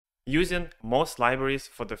Using most libraries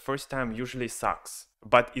for the first time usually sucks,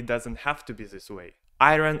 but it doesn't have to be this way.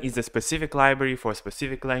 Iron is a specific library for a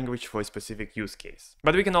specific language for a specific use case.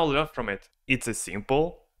 But we can all learn from it. It's a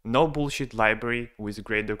simple, no bullshit library with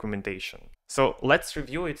great documentation. So let's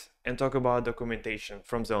review it and talk about documentation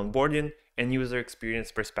from the onboarding and user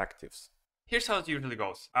experience perspectives. Here's how it usually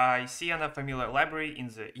goes. I see an unfamiliar library in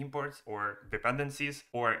the imports or dependencies,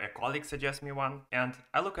 or a colleague suggests me one, and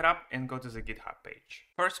I look it up and go to the GitHub page.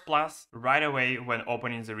 First plus, right away when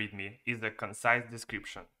opening the README, is a concise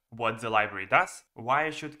description. What the library does, why I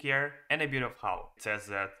should care, and a bit of how. It says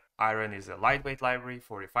that Iron is a lightweight library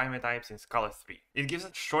for refinement types in Scala 3. It gives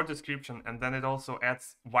a short description and then it also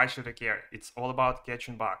adds why should I care. It's all about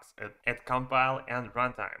catching bugs at compile and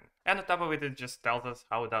runtime. And on top of it, it just tells us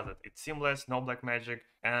how it does it. It's seamless, no black magic,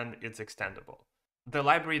 and it's extendable. The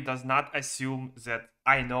library does not assume that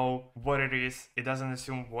I know what it is. It doesn't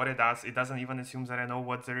assume what it does. It doesn't even assume that I know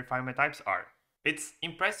what the refinement types are. It's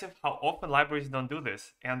impressive how often libraries don't do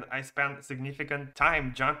this, and I spend significant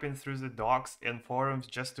time jumping through the docs and forums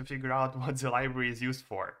just to figure out what the library is used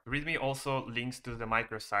for. README also links to the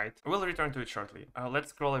Microsite. We'll return to it shortly. Let's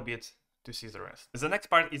scroll a bit to see the rest. The next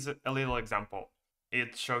part is a little example.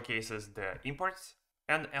 It showcases the imports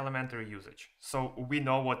and elementary usage, so we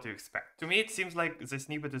know what to expect. To me, it seems like the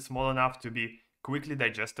snippet is small enough to be quickly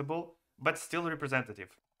digestible, but still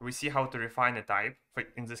representative. We see how to refine a type,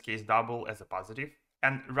 in this case double as a positive,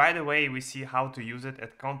 and right away we see how to use it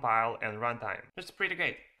at compile and runtime. It's pretty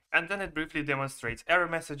great. And then it briefly demonstrates error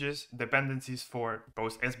messages, dependencies for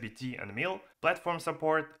both SBT and MIL, platform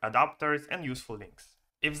support, adapters, and useful links.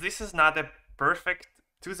 If this is not a perfect,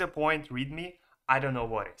 to the point README, I don't know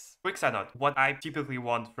what is. Quick side note, what I typically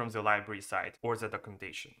want from the library side or the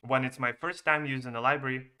documentation. When it's my first time using a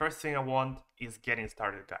library, first thing I want is getting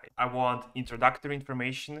started guide. I want introductory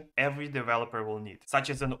information every developer will need, such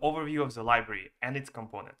as an overview of the library and its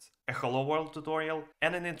components, a hello world tutorial,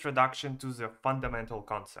 and an introduction to the fundamental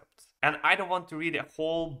concepts. And I don't want to read a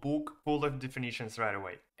whole book full of definitions right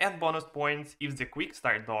away. And bonus points if the quick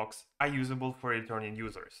start docs are usable for returning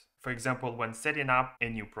users. For example, when setting up a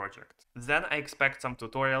new project. Then I expect some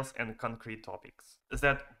tutorials and concrete topics.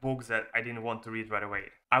 That book that I didn't want to read right away.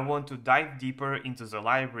 I want to dive deeper into the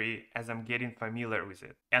library as I'm getting familiar with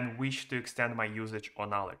it and wish to extend my usage or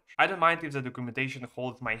knowledge. I don't mind if the documentation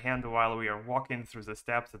holds my hand while we are walking through the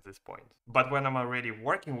steps at this point. But when I'm already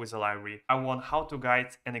working with the library, I want how-to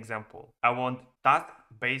guides and example. I want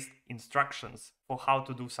task-based instructions for how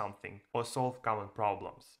to do something or solve common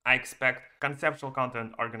problems. I expect conceptual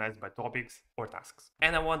content organized by topics or tasks.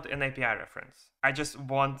 And I want an API reference. I just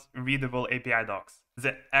want readable API docs.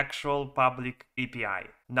 The actual public API,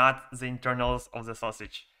 not the internals of the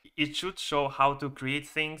sausage. It should show how to create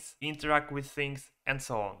things, interact with things, and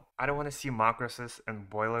so on. I don't want to see macroses and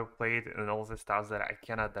boilerplate and all the stuff that I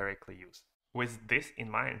cannot directly use. With this in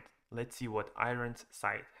mind, let's see what Iron's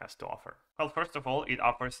site has to offer. Well, first of all, it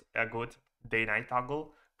offers a good day-night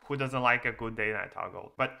toggle. Who doesn't like a good day-night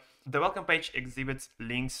toggle? But the welcome page exhibits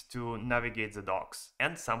links to navigate the docs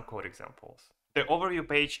and some code examples. The overview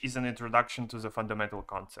page is an introduction to the fundamental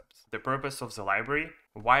concepts, the purpose of the library,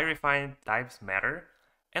 why refined types matter,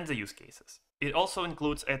 and the use cases. It also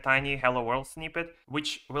includes a tiny Hello World snippet,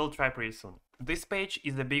 which we'll try pretty soon. This page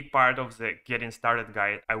is a big part of the Getting Started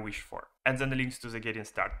guide I wish for, and then the links to the Getting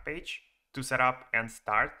Started page to set up and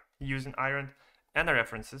start using Iron, and a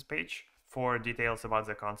references page for details about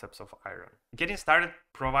the concepts of Iron. Getting Started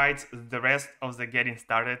provides the rest of the Getting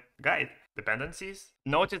Started guide. Dependencies.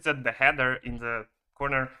 Notice that the header in the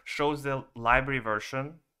corner shows the library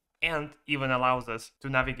version and even allows us to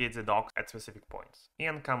navigate the docs at specific points,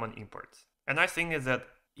 and common imports. A nice thing is that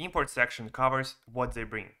import section covers what they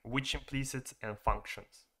bring, which implicits and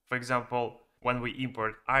functions. For example, when we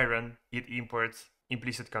import Iron, it imports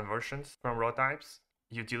implicit conversions from raw types,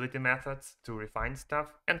 utility methods to refine stuff,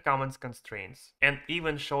 and common constraints, and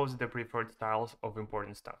even shows the preferred styles of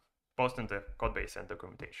importing stuff, both in the codebase and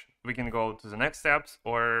documentation. We can go to the next steps,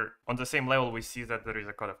 or on the same level we see that there is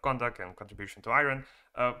a code of conduct and contribution to Iron.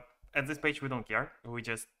 At this page we don't care, we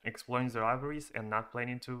just exploring the libraries and not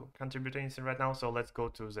planning to contribute anything right now, so let's go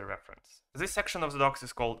to the reference. This section of the docs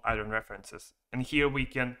is called Iron References, and here we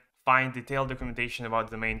can find detailed documentation about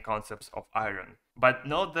the main concepts of Iron. But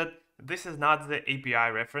note that this is not the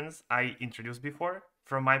API reference I introduced before.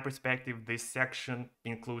 From my perspective, this section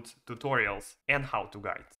includes tutorials and how-to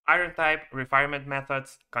guides. Iron type, refinement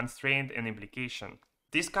methods, constraint, and implication.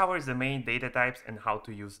 This covers the main data types and how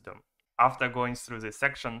to use them. After going through this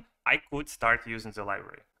section, I could start using the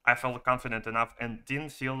library. I felt confident enough and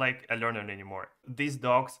didn't feel like a learner anymore. These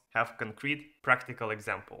docs have concrete, practical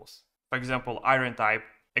examples. For example, Iron type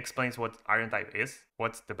explains what iron type is,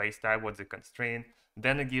 what's the base type, what's the constraint.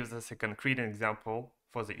 Then it gives us a concrete example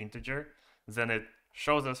for the integer. Then it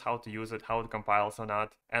shows us how to use it, how it compiles or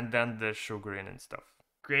not, and then the sugaring and stuff.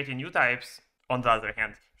 Creating new types, on the other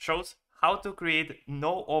hand, shows how to create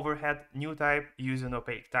no overhead new type using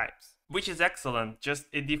opaque types, which is excellent, just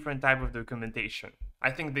a different type of documentation.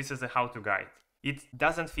 I think this is a how-to guide. It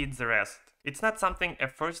doesn't fit the rest. It's not something a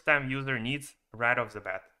first-time user needs right off the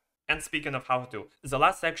bat. And speaking of how to, the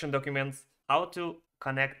last section documents how to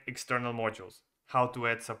connect external modules, how to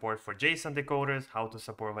add support for JSON decoders, how to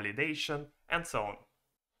support validation, and so on.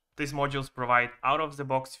 These modules provide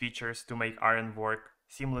out-of-the-box features to make Iron work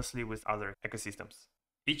seamlessly with other ecosystems.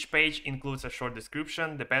 Each page includes a short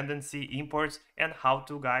description, dependency, imports, and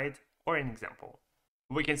how-to guide or an example.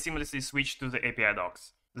 We can seamlessly switch to the API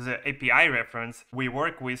docs, the API reference we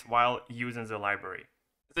work with while using the library.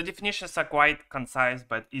 The definitions are quite concise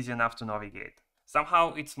but easy enough to navigate.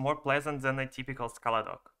 Somehow it's more pleasant than a typical Scala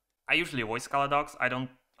doc. I usually avoid Scala docs, I don't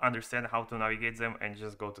understand how to navigate them and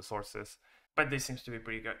just go to sources, but this seems to be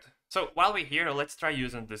pretty good. So while we're here, let's try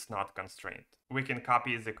using this not constraint. We can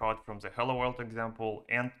copy the code from the hello world example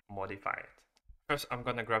and modify it. First, I'm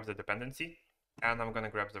gonna grab the dependency and I'm gonna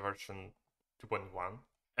grab the version 2.1,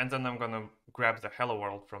 and then I'm gonna grab the hello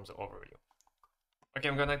world from the overview. Okay,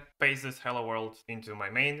 I'm gonna paste this hello world into my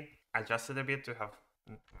main, adjust it a bit to have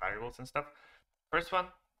variables and stuff. First one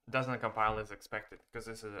doesn't compile as expected because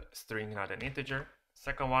this is a string, not an integer.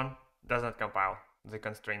 Second one doesn't compile. The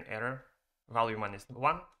constraint error, value minus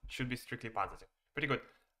 1, should be strictly positive. Pretty good.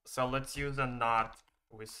 So let's use a not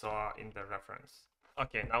we saw in the reference.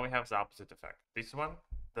 Okay, now we have the opposite effect. This one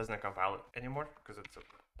doesn't compile anymore because it's a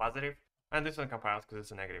positive, and this one compiles because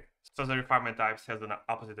it's a negative. So the refinement types has an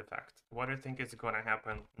opposite effect. What do you think is going to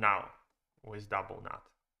happen now with double not?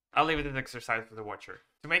 I'll leave it as an exercise for the watcher.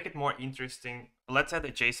 To make it more interesting, let's add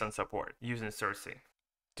a JSON support using source.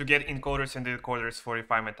 To get encoders and decoders for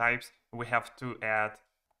refinement types, we have to add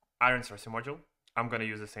iron source module. I'm going to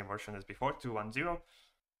use the same version as before, 2.10.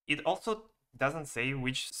 It also doesn't say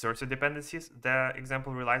which source dependencies the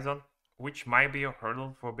example relies on, which might be a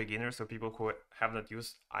hurdle for beginners or people who have not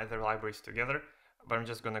used either libraries together. But I'm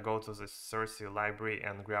just going to go to the source library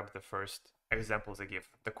and grab the first examples they give,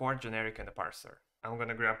 the core, generic, and the parser. I'm going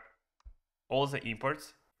to grab all the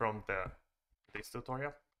imports from this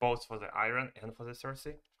tutorial, both for the iron and for the source.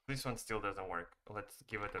 This one still doesn't work. Let's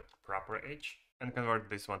give it a proper H and convert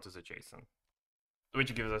this one to the JSON,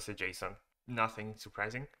 which gives us a JSON. Nothing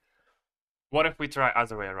surprising. What if we try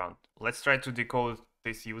other way around? Let's try to decode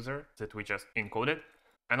this user that we just encoded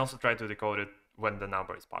and also try to decode it when the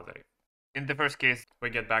number is positive. In the first case, we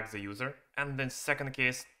get back the user, and in the second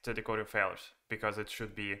case, the decoder fails because it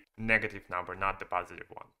should be negative number, not the positive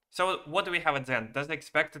one. So what do we have at the end? Does the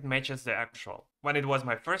expected matches the actual? When it was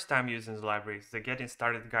my first time using the libraries, the getting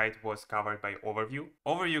started guide was covered by overview.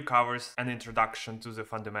 Overview covers an introduction to the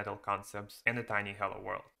fundamental concepts and a tiny hello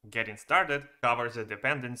world. Getting started covers the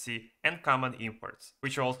dependency and common imports,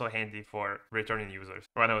 which are also handy for returning users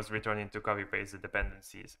when I was returning to copy paste the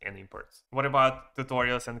dependencies and imports. What about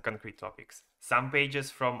tutorials and concrete topics? Some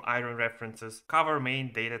pages from iron references cover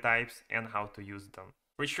main data types and how to use them,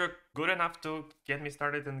 which are good enough to get me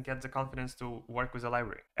started and get the confidence to work with the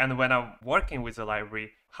library. And when I'm working with the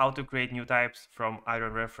library, how to create new types from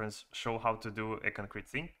iron reference show how to do a concrete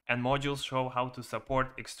thing, and modules show how to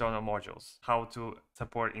support external modules, how to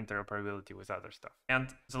support interoperability with other stuff. And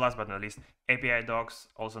the last but not least, API docs,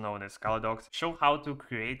 also known as Scala docs, show how to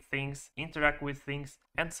create things, interact with things,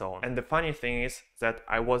 and so on. And the funny thing is that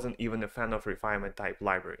I wasn't even a fan of refinement type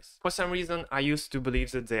libraries. For some reason, I used to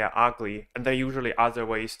believe that they are ugly, and there are usually other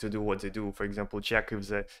ways to do what they do. For example, check if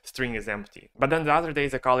the string is empty. But then the other day,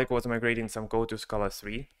 a colleague was migrating some code to Scala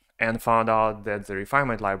 3 and found out that the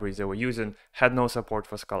refinement libraries they were using had no support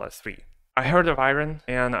for Scala 3. I heard of Iron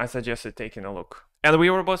and I suggested taking a look. And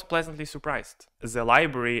we were both pleasantly surprised. The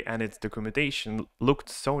library and its documentation looked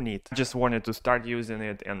so neat. I just wanted to start using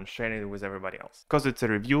it and sharing it with everybody else. Because it's a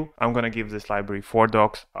review, I'm gonna give this library 4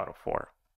 docs out of 4.